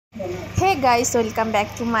Hey guys, welcome back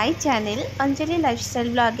to my channel Anjali lifestyle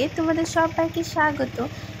ব্লগে তোমাদের সবাইকে স্বাগত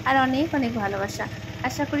আর অনেক অনেক ভালোবাসা।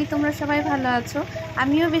 আশা করি তোমরা সবাই ভালো আছো,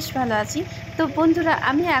 আমিও বেশ ভালো আছি। তো বন্ধুরা,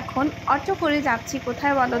 আমি এখন অটো করে যাচ্ছি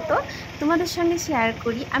কোথায় বলো তো, তোমাদের সঙ্গে শেয়ার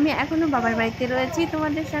করি। আমি এখনও বাবার বাড়িতে রয়েছি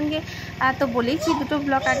তোমাদের সঙ্গে। তো বলেইছি, দুটো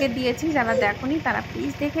ব্লগ আগে দিয়েছি, যারা দেখোনি তারা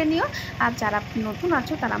প্লিজ দেখে নিও। আর যারা নতুন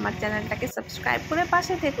আছো তারা আমার চ্যানেলটাকে সাবস্ক্রাইব করে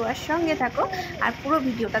পাশে থেকো আর সঙ্গে থাকো আর পুরো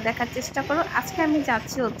ভিডিওটা দেখার চেষ্টা করো। আজকে আমি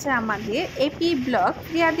যাচ্ছি হচ্ছে আমাদের এপি ব্লগ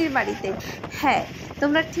প্রিয়াদির বাড়িতে। হ্যাঁ,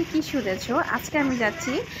 তোমরা ঠিকই শুনেছো, আজকে আমি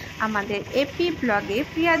যাচ্ছি আমাদের এপি ব্লগে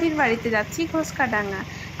প্রিয়াদির বাড়িতে যাচ্ছি, ঘোষকাডাঙ্গা।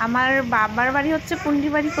 আমার বাবার বাড়ি হচ্ছে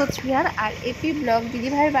পুন্ডিবাড়ি কোচবিহার, আর এপি ব্লগ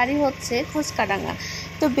দিদিভাইয়ের বাড়ি হচ্ছে ঘোষকাডাঙ্গা।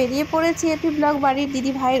 তো বেরিয়ে পড়েছি এপি ব্লগ বাড়ির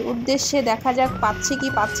দিদিভাইয়ের উদ্দেশ্যে। দেখা যাক পাচ্ছি কি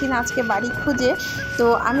পাচ্ছি না আজকে বাড়ি খুঁজে। তো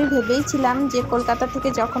আমি ভেবেইছিলাম যে কলকাতা থেকে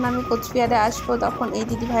যখন আমি কোচবিহারে আসবো তখন এই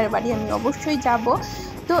দিদিভাইয়ের বাড়ি আমি অবশ্যই যাব।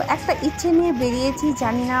 তো একটা ইচ্ছে নিয়ে বেরিয়েছি,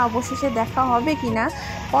 জানি না অবশেষে দেখা হবে কি না,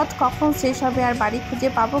 পথ কখন শেষ হবে আর বাড়ি খুঁজে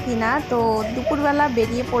পাবো কি না। তো দুপুরবেলা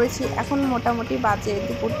বেরিয়ে পড়েছি, এখন মোটামুটি বাজে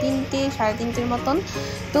দুপুর 3টে, 3:30 মতন।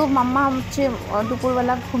 তো মাম্মা হচ্ছে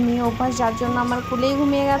দুপুরবেলা ঘুমিয়ে অভ্যাস, যার জন্য আমার কুলেই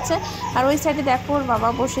ঘুমিয়ে গেছে। আর ওই সাইডে দেখো ওর বাবা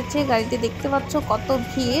বসেছে গাড়িতে, দেখতে পাচ্ছ কত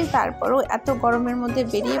ভিড়। তারপরেও এত গরমের মধ্যে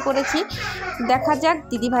বেরিয়ে পড়েছি, দেখা যাক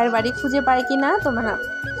দিদিভাইয়ের বাড়ি খুঁজে পাই কি না। তোমরা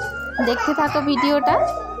দেখতে থাকো ভিডিওটা।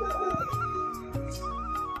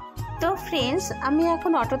 তো ফ্রেন্ডস, আমি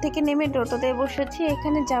এখন অটো থেকে নেমে টোটোতে বসেছি,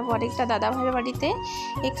 এখানে যাবো আরেকটা দাদাভাইয়ের বাড়িতে।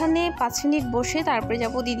 এখানে 5 মিনিট বসে তারপরে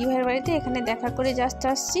যাব দিদিভাইয়ের বাড়িতে। এখানে দেখা করে জাস্ট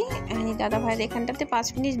আসছি, এই দাদাভাইয়ের এখানটাতে 5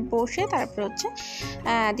 মিনিট বসে তারপরে হচ্ছে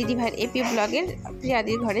দিদিভাইয়ের এপি ব্লগের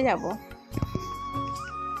প্রিয়াদির ঘরে যাব।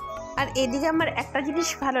 আর এদিকে আমার একটা জিনিস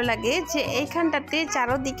ভালো লাগে যে এইখানটাতে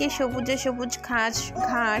চারোদিকে সবুজে সবুজ ঘাস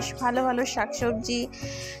ঘাস, ভালো ভালো শাকসবজি,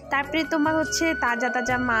 তারপরে তোমার হচ্ছে তাজা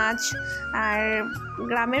তাজা মাছ। আর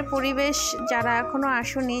গ্রামের পরিবেশ, যারা এখনও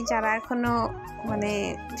আসোনি, যারা এখনও মানে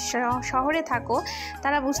শহরে থাকো,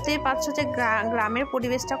 তারা বুঝতেই পারছো যে গ্রামের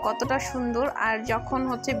পরিবেশটা কতটা সুন্দর। আর যখন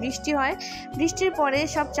হচ্ছে বৃষ্টি হয়, বৃষ্টির পরে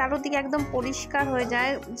সব চারোদিকে একদম পরিষ্কার হয়ে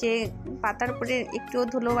যায়, যে পাতার উপরে একটুও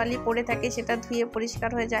ধুলোবালি পড়ে থাকে সেটা ধুয়ে পরিষ্কার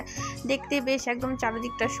হয়ে যায়। দেখতে বেশ একদম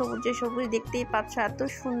চারদিকটা সবুজে সবুজ, দেখতেই পাচ্ছ এত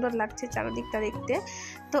সুন্দর লাগছে চারদিকটা দেখতে।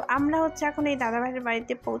 তো আমরা হচ্ছে এখন এই দাদাভাইয়ের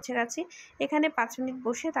বাড়িতে পৌঁছে গেছি। এখানে 5 মিনিট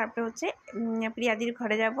বসে তারপরে হচ্ছে প্রিয়াদির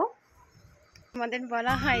ঘরে যাব। আমাদের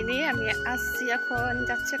বলা হয়নি, আমি আসছি, এখন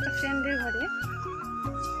যাচ্ছি একটা ফ্রেন্ডের ঘরে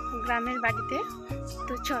গ্রামের বাড়িতে।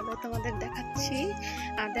 তো চলো তোমাদের দেখাচ্ছি,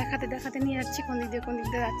 আর দেখাতে দেখাতে নিয়ে যাচ্ছি কোন দিক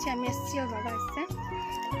দিয়ে যাচ্ছি। আমি এসছি, ওর বাবা এসছে।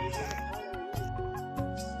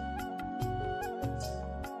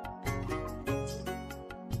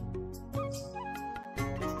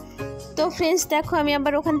 তো ফ্রেন্ডস দেখো, আমি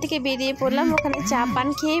আবার ওখান থেকে বেরিয়ে পড়লাম, ওখানে চা পান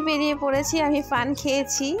খেয়ে বেরিয়ে পড়েছি। আমি পান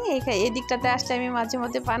খেয়েছি, এদিকটাতে আসলে আমি মাঝে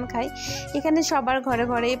মধ্যে পান খাই। এখানে সবার ঘরে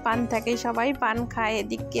ঘরেই পান থাকে, সবাই পান খায়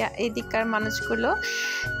এদিককার মানুষগুলো।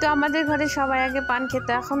 তো আমাদের ঘরে সবাই আগে পান খেত,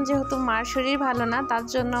 এখন যেহেতু মার শরীর ভালো না তার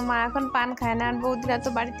জন্য মা এখন পান খায় না, আর বৌদিরা তো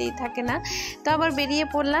বাড়িতেই থাকে না। তো আবার বেরিয়ে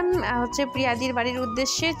পড়লাম হচ্ছে প্রিয়াদির বাড়ির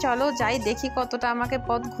উদ্দেশ্যে। চলো যাই, দেখি কতটা আমাকে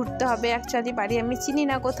পথ ঘুরতে হবে। অ্যাকচুয়ালি বাড়ি আমি চিনি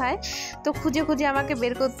না কোথায়, তো খুঁজে খুঁজে আমাকে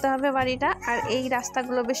বের করতে হবে বাড়িটা। আর এই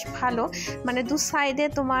রাস্তাগুলো বেশ ভালো, মানে দু সাইডে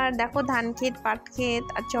তোমার দেখো ধান ক্ষেত, পাট ক্ষেত,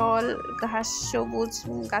 জল, ঘাস, সবুজ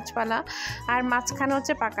গাছপালা, আর মাঝখানে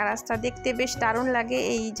হচ্ছে পাকা রাস্তা। দেখতে বেশ দারুণ লাগে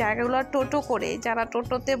এই জায়গাগুলো। টোটো করে যারা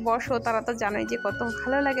টোটোতে বসো তারা তো জানোই যে কত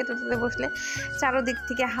ভালো লাগে টোটোতে বসলে, চারোদিক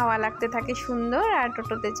থেকে হাওয়া লাগতে থাকে সুন্দর, আর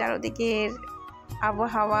টোটোতে চারোদিকের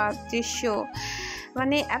আবহাওয়া, দৃশ্য,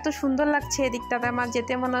 মানে এত সুন্দর লাগছে। এদিকটাতে আমার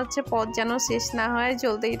যেতে মনে হচ্ছে পথ যেন শেষ না হয়,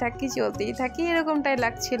 চলতেই থাকি এরকমটাই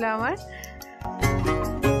লাগছিল আমার।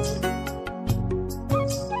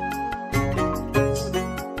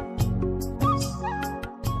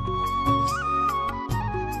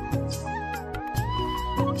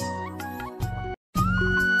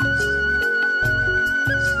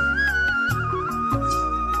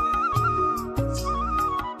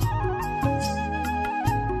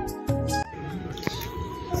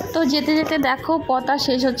 তো যেতে যেতে দেখো পথ আর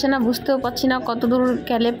শেষ হচ্ছে না, বুঝতেও পারছি না কত দূর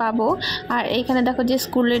গেলে পাবো। আর এইখানে দেখো যে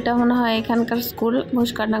স্কুল, এটা মনে হয় এখানকার স্কুল,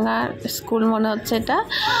 ঘোষকাডাঙ্গা স্কুল মনে হচ্ছে এটা।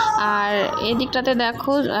 আর এদিকটাতে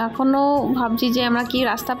দেখো এখনও ভাবছি যে আমরা কি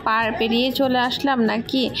রাস্তা পেরিয়ে চলে আসলাম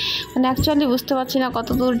নাকি, মানে অ্যাকচুয়ালি বুঝতে পারছি না কত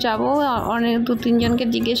দূর যাব। অনেক 2-3 জনকে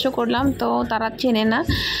জিজ্ঞেসও করলাম, তো তারা চেনে না,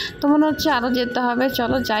 তো মনে হচ্ছে আরও যেতে হবে।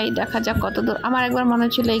 চলো যাই, দেখা যাক কত দূর। আমার একবার মনে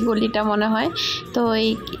হচ্ছিল এই গলিটা মনে হয়, তো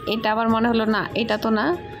এটা আবার মনে হলো না, এটা তো না।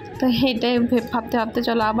 তো এটাই ভাবতে ভাবতে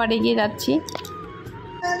চলো আবার এগিয়ে যাচ্ছি।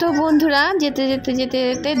 তো বন্ধুরা যেতে যেতে যেতে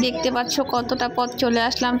যেতে দেখতে পাচ্ছ কতটা পথ চলে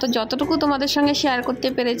আসলাম। তো যতটুকু তোমাদের সঙ্গে শেয়ার করতে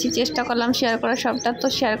পেরেছি চেষ্টা করলাম শেয়ার করার, সবটা তো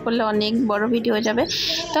শেয়ার করলে অনেক বড় ভিডিও হয়ে যাবে।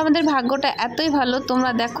 তো আমাদের ভাগ্যটা এতই ভালো,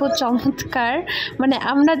 তোমরা দেখো চমৎকার, মানে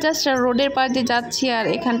আমরা জাস্ট রোডের পাশ দিয়ে যাচ্ছি আর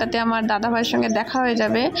এখানটাতে আমার দাদাভাইয়ের সঙ্গে দেখা হয়ে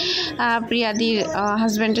যাবে, প্রিয়াদির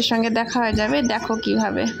হাজব্যান্ডের সঙ্গে দেখা হয়ে যাবে। দেখো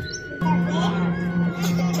কিভাবে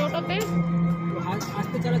টোটোতে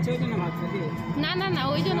না না না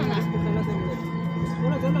ওই জন্য না,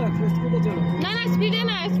 না না স্পিডে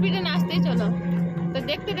না, স্পিডে না, আসতেই চলো। তো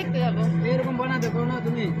দেখতে দেখতে যাবো। এরকম বানা দেখো না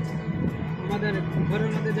তুমি, আমাদের ঘরের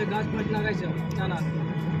মধ্যে যে গাছ ফাছ লাগাইছো চালা।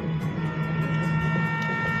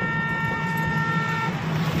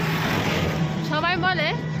 সবাই বলে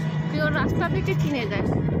তুই ওর রাস্তা থেকে চিনে যায়,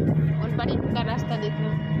 ওর বাড়ি ঢোকার রাস্তা দেখলো।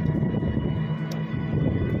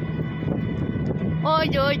 ওই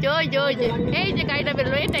যে ওই যে ওই যে ওই যে এই যে গাড়িটা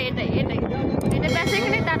বেরোলো, এটাই এটাই এটাই এটা ব্যাস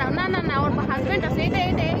এখানে দাঁড়াও। না না না ওর হাজবেন্ড আছে, এটা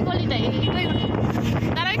এটা এই গলিটাই,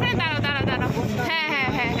 দাঁড়াও এখানে, দাঁড়াও দাঁড়াও দাঁড়াও। হ্যাঁ হ্যাঁ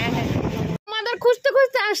হ্যাঁ হ্যাঁ হ্যাঁ তোমাদের খুঁজতে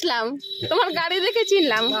খুঁজতে আসলাম, তোমার গাড়ি দেখে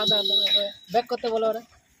চিনলাম। ব্যাক করতে বলো, ওরা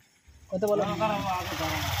করতে বলো।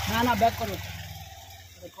 না না ব্যাক করো।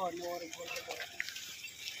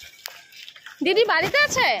 দিদি বাড়িতে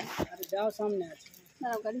আছে? যাও সামনে আছে।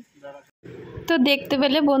 দাঁড়াও গাড়ি। তো দেখতে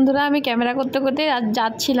পেলে বন্ধুরা আমি ক্যামেরা করতে করতে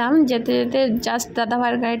যাচ্ছিলাম, যেতে যেতে জাস্ট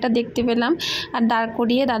দাদাভাইয়ের গাড়িটা দেখতে পেলাম আর দাঁড়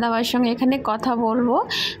করিয়ে দাদাভাইয়ের সঙ্গে এখানে কথা বলবো।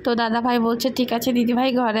 তো দাদাভাই বলছে ঠিক আছে দিদিভাই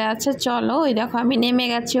ঘরে আছে চলো। ওই দেখো আমি নেমে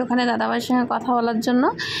গেছি ওখানে দাদাভাইয়ের সঙ্গে কথা বলার জন্য।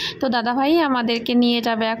 তো দাদাভাই আমাদেরকে নিয়ে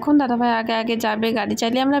যাবে এখন, দাদাভাই আগে আগে যাবে, গাড়ি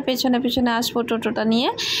চালিয়ে আমরা পেছনে পেছনে আসবো টোটোটা নিয়ে।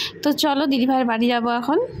 তো চলো দিদিভাইয়ের বাড়ি যাবো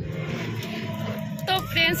এখন। তো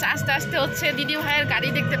ফ্রেন্ডস আস্তে আস্তে হচ্ছে দিদি ভাইয়ের গাড়ি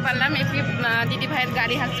দেখতে পারলাম। একটি দিদি ভাইয়ের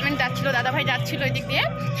গাড়ি, হাজব্যান্ড যাচ্ছিলো, দাদা ভাই যাচ্ছিলো ওই দিক দিয়ে।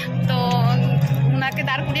 তো ওনাকে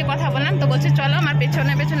দাঁড় করিয়ে কথা বললাম, তো বলছে চলো আমার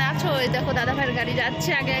পেছনে পেছনে আছো। ওই দেখো দাদা ভাইয়ের গাড়ি যাচ্ছে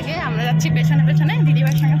আগে আগে, আমরা যাচ্ছি পেছনে পেছনে। দিদি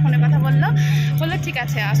ভাইয়ের সঙ্গে ফোনে কথা বললো ঠিক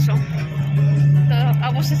আছে আসো। তো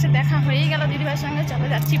অবশেষে দেখা হয়েই গেল দিদি ভাইয়ের সঙ্গে। চলো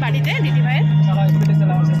যাচ্ছি বাড়িতে দিদি ভাইয়ের।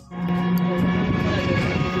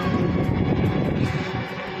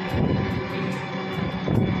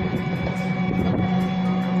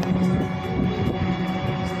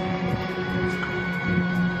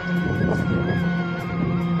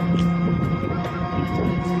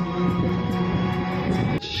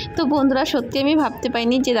 তো বন্ধুরা সত্যি আমি ভাবতে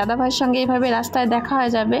পাইনি যে দাদাভাইয়ের সঙ্গে এইভাবে রাস্তায় দেখা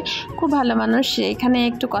হয়ে যাবে। খুব ভালো মানুষ, এখানে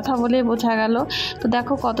একটু কথা বলে বোঝা গেল। তো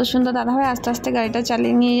দেখো কত সুন্দর দাদাভাই আস্তে আস্তে গাড়িটা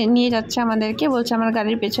চালিয়ে নিয়ে যাচ্ছে আমাদেরকে, বলছে আমার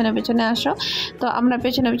গাড়ির পেছনে পেছনে আসো। তো আমরা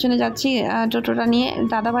পেছনে পেছনে যাচ্ছি টোটোটা নিয়ে।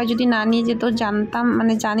 দাদাভাই যদি না নিয়ে যেত জানতাম,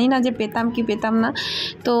 মানে জানি না যে পেতাম কি পেতাম না।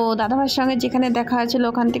 তো দাদাভাইয়ের সঙ্গে যেখানে দেখা হয়েছিল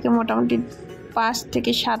ওখান থেকে মোটামুটি 5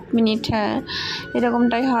 থেকে 7 মিনিট, হ্যাঁ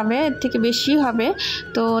এরকমটাই হবে, এর থেকে বেশি হবে।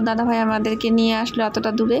 তো দাদাভাই আমাদেরকে নিয়ে আসলো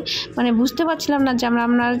এতটা দূরে, মানে বুঝতে পারছিলাম না যে আমরা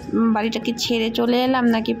বাড়িটাকে ছেড়ে চলে এলাম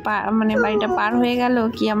নাকি মানে বাড়িটা পার হয়ে গেল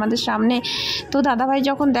কি আমাদের সামনে। তো দাদাভাই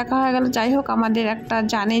যখন দেখা হয়ে গেল, যাই হোক আমাদের একটা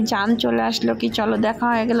জান চলে আসলো কি চলো দেখা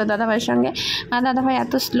হয়ে গেল দাদাভাইয়ের সঙ্গে। আর দাদাভাই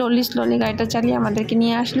এত স্লোলি গাড়িটা চালিয়ে আমাদেরকে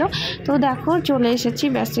নিয়ে আসলো। তো দেখো চলে এসেছি,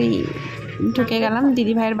 ব্যাসেই ঢুকে গেলাম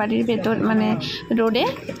দিদিভাইয়ের বাড়ির ভেতর, মানে রোডে।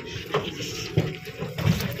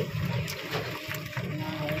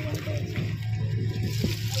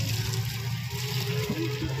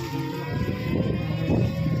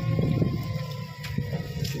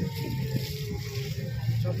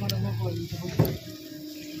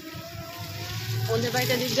 ওদের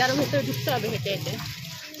বাড়িটা দিক আরো ভেতরে ঢুকতে হবে হেঁটে হেঁটে।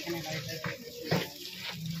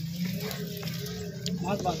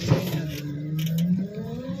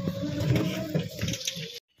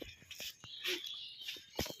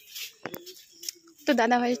 তো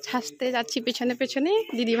দাদা ভাই হাসতে যাচ্ছি পেছনে পেছনে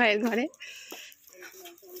দিদি ভাইয়ের ঘরে।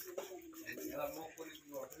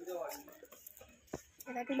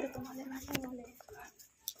 এটা কিন্তু তোমাদের ভাষায় বলে।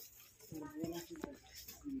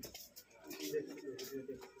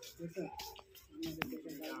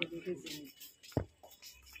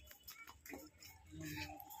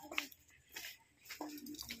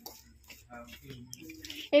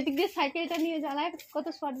 এদিক দিয়ে সাইকেলটা নিয়ে জ্বালায়, কত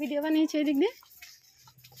শর্ট ভিডিও বানিয়েছে এদিক দিয়ে।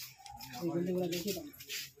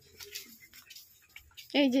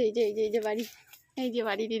 এই যে এই যে এই যে এই যে বাড়ি, এই যে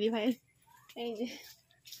বাড়ি দিদি ভাইয়ের, এই যে।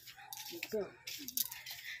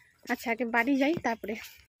 আচ্ছা আগে বাড়ি যাই তারপরে।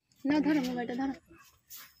 না ধরো মোবাইলটা ধরো।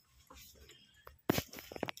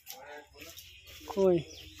 কই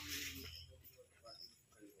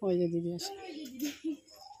ওই যে দিদি আছে।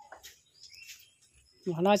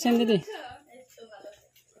 ভালো আছেন দিদি?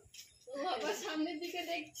 সামনের দিকে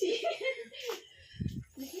দেখছি,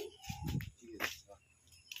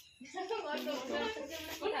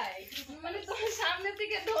 মানে তোমার সামনের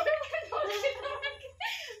দিকে দৌড়ে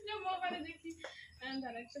মোবাইলে দেখছি।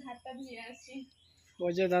 একটু হাতটা দিয়ে আসি।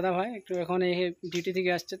 ওই যে দাদা ভাই একটু এখন এই ডিউটি থেকে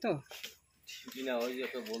আসছে তো।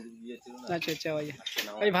 আচ্ছা আচ্ছা,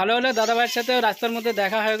 ওই ভালো হলো দাদা ভাইয়ের সাথে রাস্তার মধ্যে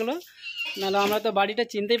দেখা হয়ে গেলো, নাহলে আমরা তো বাড়িটা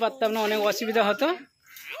চিনতেই পারতাম না, অনেক অসুবিধা হতো।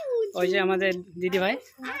 ওই যে আমাদের দিদি ভাই।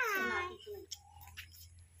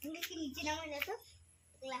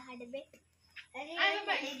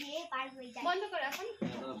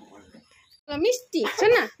 মিষ্টি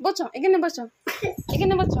শোনা, বসো এখানে, বসো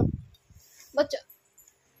এখানে, বসো বসো।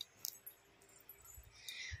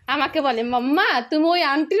 আমাকে বলে মাম্মা তুমি ওই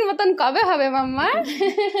আন্টির মতন কবে হবে মাম্মা?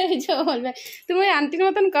 বলবে তুমি ওই আন্টির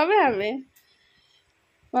মতন কবে হবে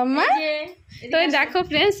মাম্মা? তো দেখো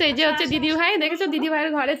ফ্রেন্ডস, এই যে হচ্ছে দিদি ভাই, দেখেছো দিদি ভাইয়ের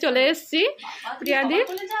ঘরে চলে এসেছি। প্রিয়াদি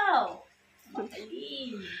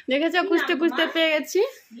দেখেছো, খুঁজতে খুঁজতে পেয়ে গেছি।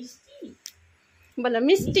 বলো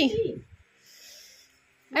মিষ্টি।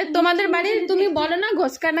 তোমাদের বাড়ির তুমি বলো না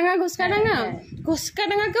ঘোষকাডাঙ্গা, ঘোষকাডাঙ্গা,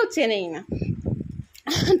 ঘোষকাডাঙ্গা কেউ চেনেই না।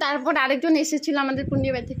 তারপর আরেকজন এসেছিল আমাদের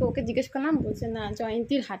পুণ্যবাড়ি থেকে, ওকে জিজ্ঞেস করলাম, বলছে না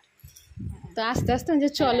জয়ন্তীর হাট। তো আস্তে আস্তে যে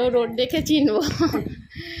চলো রোড দেখে চিনবো।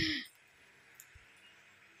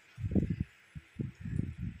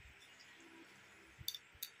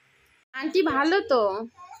 আন্টি ভালো তো,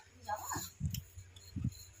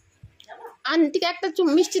 আন্টিকে একটা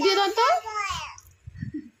মিষ্টি দিয়ে দাও তো,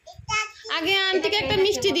 আগে আন্টিকে একটা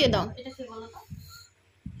মিষ্টি দিয়ে দাও।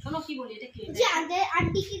 শোনো কি বলি, এটা কি যে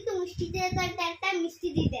আন্টি কিন্তু মিষ্টি দিয়ে দাও, একটা মিষ্টি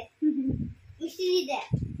দিয়ে দে, মিষ্টি দিয়ে দে।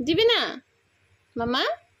 দিবি না মামা?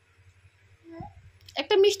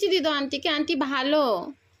 একটা মিষ্টি দিয়ে দাও আন্টিকে, আন্টি ভালো।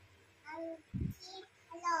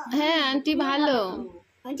 হ্যাঁ আন্টি ভালো।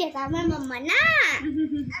 যেটা আমার মাম্মা না,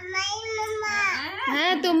 আমার মাম্মা।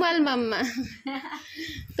 হ্যাঁ তোমার মাম্মা,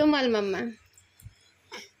 তোমার মাম্মা।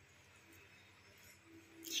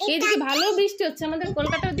 এইদিকে ভালো বৃষ্টি হচ্ছে, আমাদের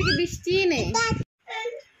কলকাতার দিকে বৃষ্টি নেই।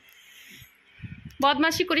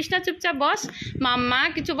 বদমাশি করিস না, চুপচাপ বস। মাম্মা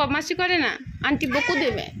কিছু বদমাশি করে না, আন্টি বকু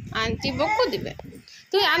দেবে, আন্টি বকু দেবে।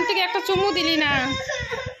 তুই আন্টিকে একটা চুমু দিলি না।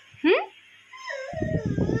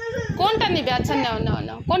 কোনটা নিবে? আচ্ছা নাও নাও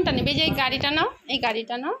নাও, কোনটা নিবে? যে এই গাড়িটা নাও, এই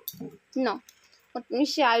গাড়িটা নাও, নাও।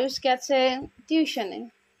 মিশে আয়ুষ গেছে টিউশনে।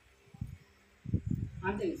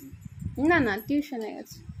 না না, টিউশনে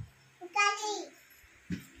গেছে।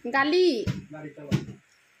 গালি।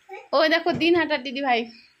 ওই দেখো দিনহাটার দিদি ভাই,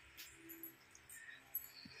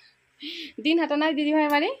 দিনহাটা নাই দিদি ভাই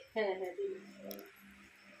বাড়ি।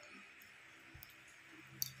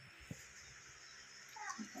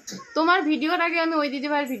 তোমার ভিডিওর আগে আমি ওই দিদি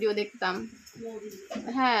ভাইয়ের ভিডিও দেখতাম।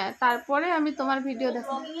 হ্যাঁ তারপরে আমি তোমার ভিডিও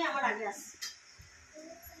দেখতাম। আমার আগে আসছে।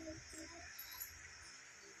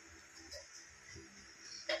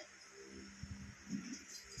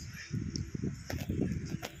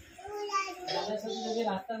 যদি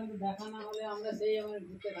রাস্তার মধ্যে দেখা না হলে আমরা সেই আমার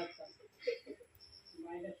ঘুরতে থাকতাম।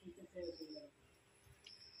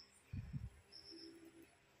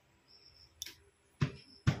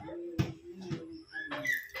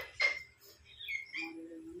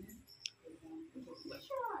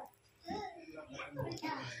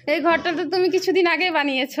 এই ঘরটা তো তুমি কিছুদিন আগে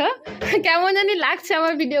বানিয়েছো, কেমন জানি লাগছে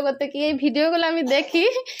আমার ভিডিও করতে। কি এই ভিডিওগুলো আমি দেখি,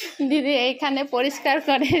 দিদি এইখানে পরিষ্কার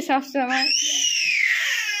করে সবসময়।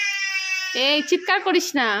 এই চিৎকার করিস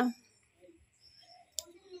না।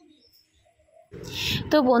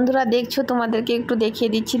 তো বন্ধুরা দেখছো, তোমাদেরকে একটু দেখিয়ে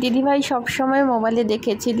দিচ্ছি। দিদিভাই সবসময় মোবাইলে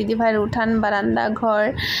দেখেছি দিদিভাইয়ের উঠান, বারান্দা, ঘর।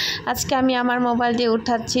 আজকে আমি আমার মোবাইল দিয়ে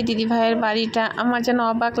উঠাচ্ছি দিদিভাইয়ের বাড়িটা। আমার যেন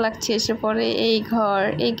অবাক লাগছে এসে পড়ে। এই ঘর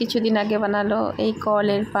এই কিছুদিন আগে বানালো, এই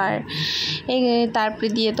কলের পার, এই তারপরে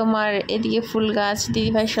দিয়ে তোমার এদিকে ফুল গাছ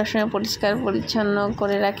দিদিভাই সবসময় পরিষ্কার পরিচ্ছন্ন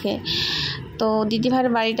করে রাখে। তো দিদিভাইয়ের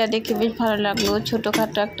বাড়িটা দেখে বেশ ভালো লাগলো।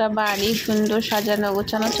 ছোটোখাটো একটা বাড়ি, সুন্দর সাজানো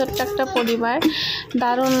গোছানো, ছোট্ট একটা পরিবার,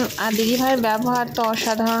 দারুণ। আর দিদিভাইয়ের ব্যবহার তো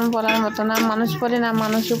অসাধারণ, বলার মতো না। মানুষ বলে না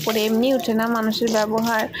মানুষ উপরে এমনি ওঠে না, মানুষের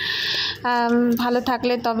ব্যবহার ভালো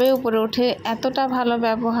থাকলে তবে উপরে ওঠে। এতটা ভালো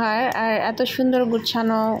ব্যবহার আর এত সুন্দর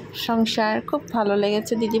গুছানো সংসার, খুব ভালো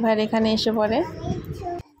লেগেছে দিদিভাইয়ের এখানে এসে পড়ে।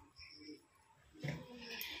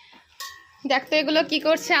 দেখতো এগুলো কি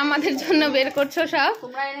করছে, আমাদের জন্য বের করছো সব।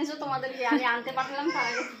 তোমরা এনেছো, তোমাদেরকে আমি আনতে পাঠালাম, তার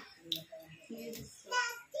আগে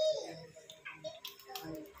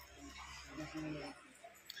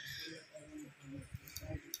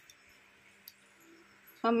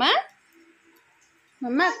মাম্মা,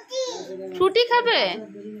 মাম্মা ফ্রুটি খাবে?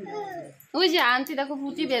 ওই যে আন্টি দেখো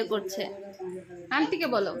ফ্রুটি বের করছে। আন্টিকে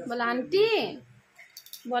বলো, বলো আন্টি,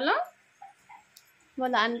 বলো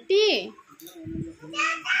বলো আন্টি।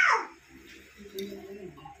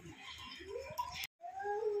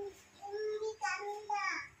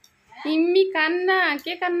 ইম্মি কান্না?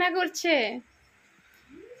 কে কান্না করছে?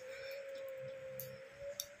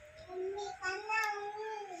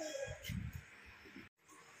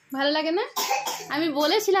 ভালো লাগে না? আমি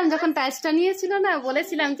বলেছিলাম যখন টাইলসটা নিয়েছিল না,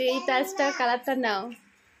 বলেছিলাম যে এই টাইলসটার কালারটা নাও।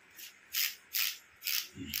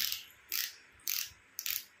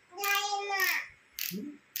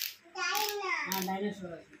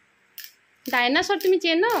 ডাইনোসর তুমি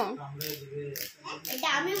চেনো? এটা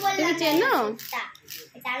আমি বললাম, তুমি চেনো?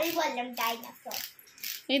 এটা আমি বললাম ডাইনোসর।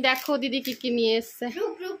 এই দেখো দিদি কি কি নিয়ে এসছে।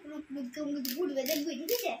 রুক রুক রুক রুক তুমি ঘুরবে দেখবি,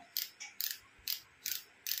 ঠিক আছে?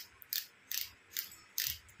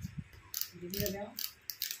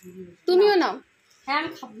 তুমিও নাও, হ্যাঁ আমি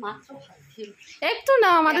খাবো, মাত্র খাচ্ছি। একটু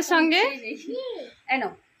নাও আমাদের সঙ্গে। এই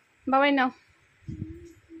নাও, বাবাই নাও।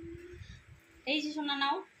 এই যে সোনা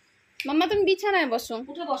নাও, মাম্মা তুমি বিছানায় বসো।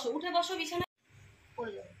 উঠে বসো, উঠে বসো, বিছানায়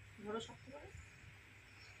পড়ে যাবে, ধরো শক্ত করে।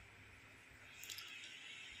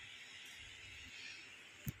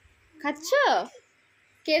 খাচ্ছ?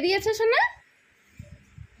 কে দিয়েছে সোনা?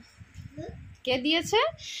 কে দিয়েছে?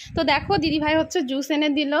 তো দেখো দিদি ভাই হচ্ছে জুস এনে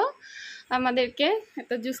দিল আমাদেরকে,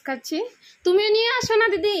 একটা জুস খাচ্ছি। তুমিও নিয়ে আসো না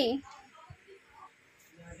দিদি।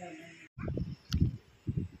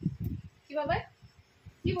 কি বাবা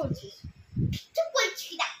কি বলছিস? চুপ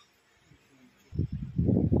করছি না।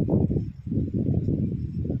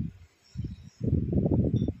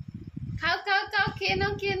 খাও খাও খাও, খেয়ে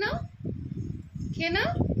নাও খেয়ে নাও খেয়ে নাও।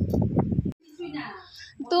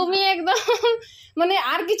 তুমি একদম মানে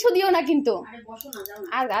আর কিছু দিও না কিন্তু, আরে বসো না, যাও না,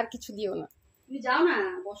 আর আর কিছু দিও না। তুমি যাও না,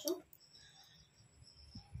 বসো।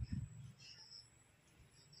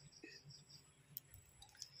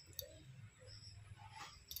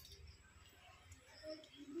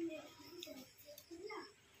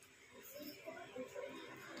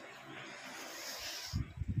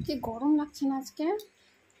 কি গরম লাগছে না আজকে?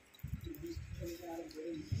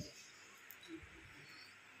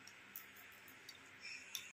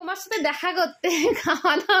 তোমার সাথে দেখা করতে,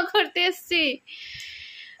 খাওয়া দাওয়া করতে এসছি।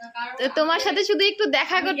 তো তোমার সাথে শুধু একটু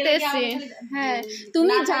দেখা করতে এসছি। হ্যাঁ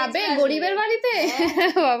তুমি যাবে গরিবের বাড়িতে?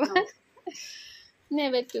 বাবা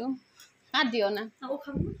নেবে একটু, আর দিও না। ও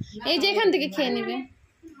খাবো না? এই যে এখান থেকে খেয়ে নিবে।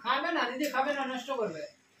 খাবে না দিদি, খাবে না, নষ্ট করবে,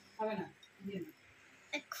 খাবে না, দিয়ে দাও।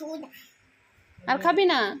 আর খাবি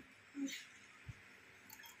না?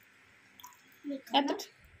 এত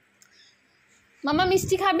মামা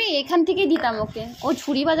মিষ্টি খাবি? এখান থেকেই দিতাম ওকে। ও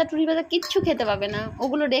ছুরি ভাজা টুরি ভাজা কিচ্ছু খেতে পাবে না,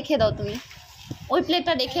 ওগুলো রেখে দাও তুমি। ওই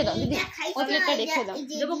প্লেটটা রেখে দাও দিদি, ওই প্লেটটা রেখে দাও।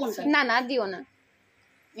 দেবো কোনটা? না না আর দিও না,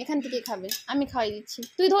 এখান থেকে খাবে, আমি খাওয়াই দিচ্ছি।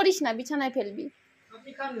 তুই ধরিস না, বিছানায় ফেলবি।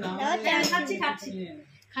 আপনি খান না, খাচ্ছি খাচ্ছি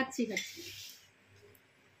খাচ্ছি খাচ্ছি।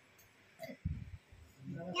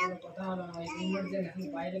 কথা হলো না, ওই রিমোট যে এখন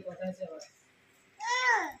বাইরে কথা আছে আবার।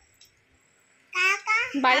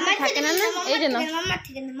 বাড়িতে থাকে না না, এই যে না মাম্মা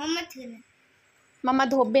থেকে না, মাম্মা থেকে না। মামা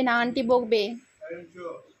ধরবে না, আন্টি বকবে,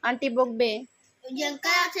 আন্টি বকবে। ওই যে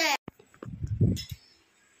কা আছে।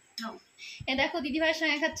 নাও, এ দেখো দিদি ভাইয়ের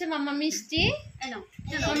সঙ্গে খাচ্ছে মাম্মা মিষ্টি। এই নাও,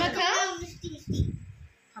 মামা খাও। মিষ্টি মিষ্টি।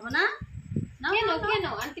 খাবো না? নাও, খেয়ে নাও খেয়ে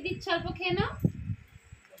নাও, আন্টি দিচ্ছে অল্প খেয়ে নাও।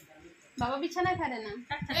 বাবা বিছানায় ফেলে না,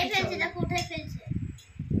 এই ফেলছে, দেখো উঠে ফেলছে।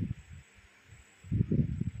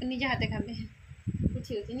 নিজে হাতে খাবে।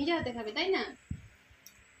 বুঝি বুঝি নিজে হাতে খাবে, তাই না?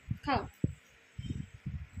 খাও।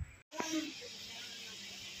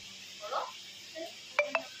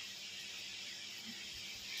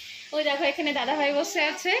 ওই দেখো এখানে দাদা ভাই বসে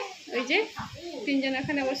আছে, ওই যে তিনজন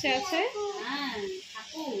এখানে বসে আছে। হ্যাঁ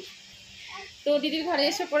ঠাকুর। তো দিদির ঘরে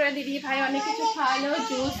এসে পরে দিদি ভাই অনেক কিছু খাওয়ালো,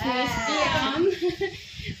 জুস মিষ্টি আম।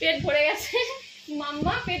 পেট ভরে গেছে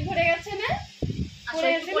মাম্মা, পেট ভরে গেছে না? আসো পড়ে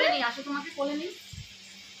একটু গেছে কোলে না? নিই, আসো তোমাকে কোলে নিই।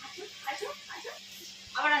 আসো আসো আসো,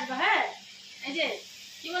 আবার আসবা। হ্যাঁ এই যে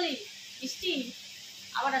কি বলি মিষ্টি,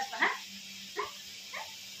 আবার আসবা। হ্যাঁ হ্যাঁ, হ্যাঁ।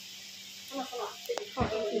 শোনো শোনো,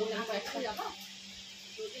 যাবা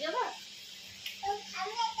নদী যাবা?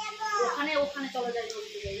 ওখানে ওখানে চলে যাই,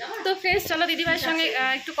 নদীতে যাই, যাবা? তো ফ্রেন্ডস চলো দিদি ভাইয়ের সঙ্গে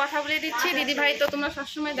একটু কথা বলে দিচ্ছি। দিদি ভাই তো তোমরা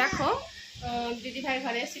সবসময় দেখো, দিদি ভাই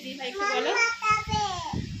ঘরে এসে দিদি ভাই একটু বলো।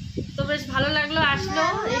 তো বেশ ভালো লাগলো, আসলো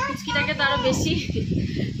এই পুচকিটাকে তো আরো বেশি।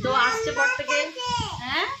 তো আসছে পর থেকে।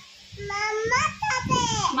 হ্যাঁ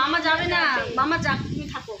মামা যাবে না, মামা যাক, তুমি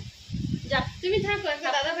থাকো, যাক। তুমি থাকো, একটা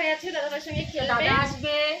দাদা ভাই আছে, দাদা ভাইয়ের সঙ্গে খেলবে। দাদা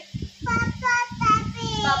আসবে,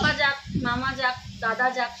 বাবা যাক, মামা যাক, দাদা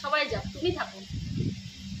যাক, সবাই যাক, তুমি থাকো।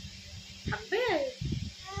 থাকবে?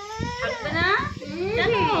 থাকবে না?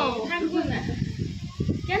 কেন থাকবো না।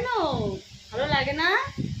 কেন? ভালো লাগে না?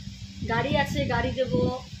 গাড়ি আছে, গাড়ি দেবো।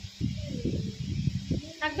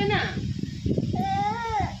 থাকবে না?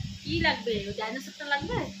 কি লাগবে? ওই ডাইনোসরটা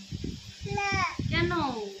লাগবে? কেন?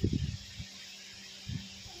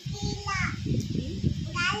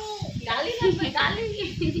 গালি লাগবে, গালি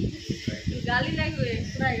গালি লাগবে,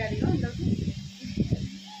 পুরাই গালি।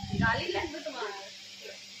 গালি লাগবে তোমার।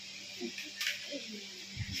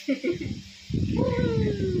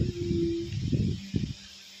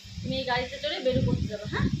 তুমি এই গাড়িতে চড়ে বেরু করতে যাবো।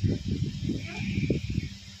 হ্যাঁ,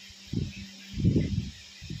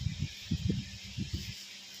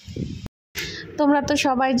 তোমরা তো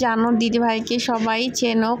সবাই জানো দিদিভাইকে সবাই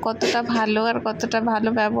চেনো কতটা ভালো আর কতটা ভালো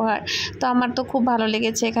ব্যবহার। তো আমার তো খুব ভালো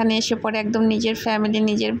লেগেছে এখানে এসে পরে, একদম নিজের ফ্যামিলি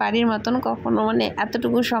নিজের বাড়ির মতন। কখনো মানে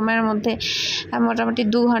এতটুকু সময়ের মধ্যে মোটামুটি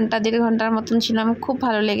 2 ঘন্টা 1.5 ঘন্টার মতন ছিলাম, খুব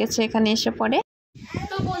ভালো লেগেছে এখানে এসে পরে।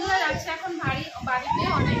 তো বন্ধুরা যাচ্ছে এখন বাড়িতে,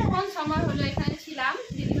 অনেকক্ষণ সময় হলো এখানে ছিলাম।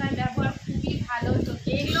 দিদিভাই ব্যবহার খুবই ভালো। তো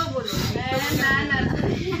এগুলো বলো। না না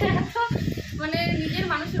মানে নিজের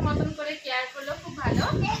মানুষের মতন করে কেয়ার করলো, খুব ভালো।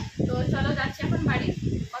 তো চলো যাচ্ছি এখন বাড়ি,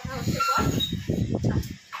 কথা হচ্ছে পর।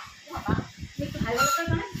 বাবা একটু হাই বলতে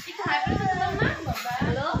পারো, একটু হাই বলতে পারো না বাবা?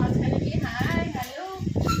 হ্যালো, মাঝখানে গিয়ে হাই হ্যালো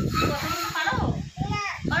কথা বলতে পারো?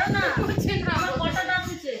 পারো না? হচ্ছে না। আমার কটা দাঁত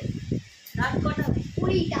হয়েছে? দাঁত কটা?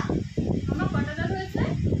 20টা। আমার কটা দাঁত হয়েছে?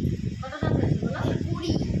 কটা দাঁত হয়েছে বলো?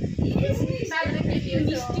 20। দাঁত রেখে দিয়েছো।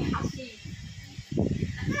 মিষ্টি হাসি।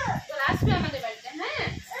 বলে আসবে আমাদের বাড়িতে। হ্যাঁ,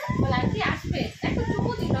 বলে আন্টি আসবে, একটা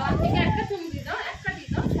চুমু দিত, আন্টিকে একটা চুমু দিত, একটা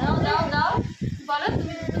দিত। দাও দাও দাও। বলো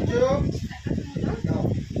তুমি একটা চুমু দাও।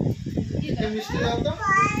 দিয়ে দাও। মিষ্টি দাও তো।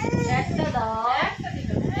 একটা দাও। একটা দিত।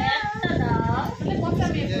 একটা দাও। বলে কটা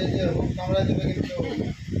মেয়ে এই যে কামড়া দেবে কিন্তু।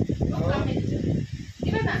 কটা মেয়ে দিত?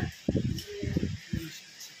 দিবে না?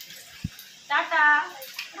 টাটা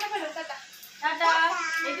কোথায় পেলো টাকা? টাটা।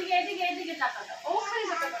 এদিকে এদিকে এদিকে টাটা দাও। ওখানে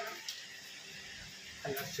টাকা পেলো।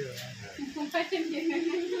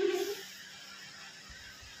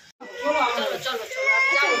 চলো চলো চলো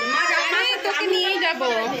আমি যাবো। মা যাবো না, তোকে নিয়েই যাবো,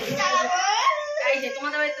 এই যে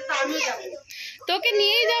তোমাদের বাড়িতে তো আমিও যাবো। তোকে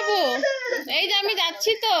নিয়েই যাবো। এই যে আমি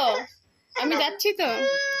যাচ্ছি তো, আমি যাচ্ছি তো।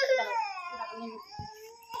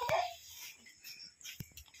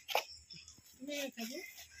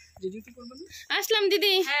 আসলাম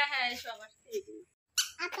দিদি, হ্যাঁ হ্যাঁ এসো আবার।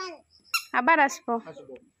 আবার আসবো।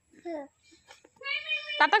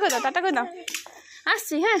 টাটা করে দাও, টাটা করে দাও।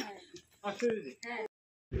 আসছি। হ্যাঁ,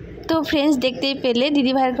 তো ফ্রেন্ডস দেখতেই পেলে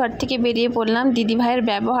দিদিভাইয়ের ঘর থেকে বেরিয়ে পড়লাম। দিদিভাইয়ের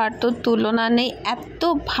ব্যবহার তো তুলনা নেই, এত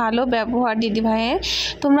ভালো ব্যবহার দিদিভাইয়ের।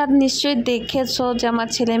 তোমরা নিশ্চয়ই দেখেছো যে আমার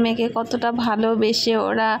ছেলে মেয়েকে কতটা ভালোবেসে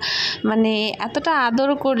ওরা মানে এতটা আদর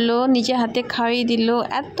করলো, নিজে হাতে খাইয়ে দিল,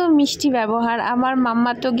 এত মিষ্টি ব্যবহার। আমার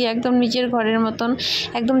মাম্মা তো গিয়ে একদম নিজের ঘরের মতন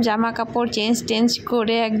একদম জামা কাপড় চেঞ্জ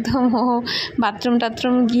করে একদম বাথরুম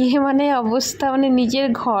টাথরুম গিয়ে মানে অবস্থা মানে নিজের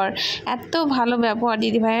ঘর। এত ভালো ব্যবহার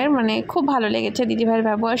দিদিভাইয়ের, মানে খুব ভালো লেগেছে দিদিভাইয়ের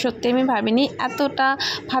ব্যবহার। সত্যি আমি ভাবিনি এতটা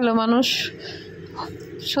ভালো মানুষ,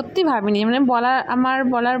 সত্যি ভাবিনি, মানে আমার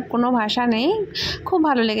বলার কোনো ভাষা নেই। খুব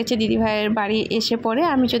ভালো লেগেছে দিদিভাইয়ের বাড়ি এসে পড়ে।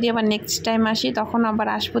 আমি যদি আবার নেক্সট টাইম আসি তখন আবার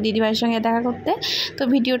আসবো দিদিভাইয়ের সঙ্গে দেখা করতে। তো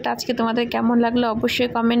ভিডিওটা আজকে তোমাদের কেমন লাগলো অবশ্যই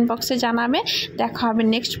কমেন্ট বক্সে জানাবে। দেখা হবে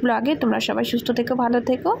নেক্সট ব্লগে। তোমরা সবাই সুস্থ থেকো, ভালো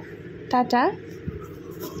থেকো, টাটা।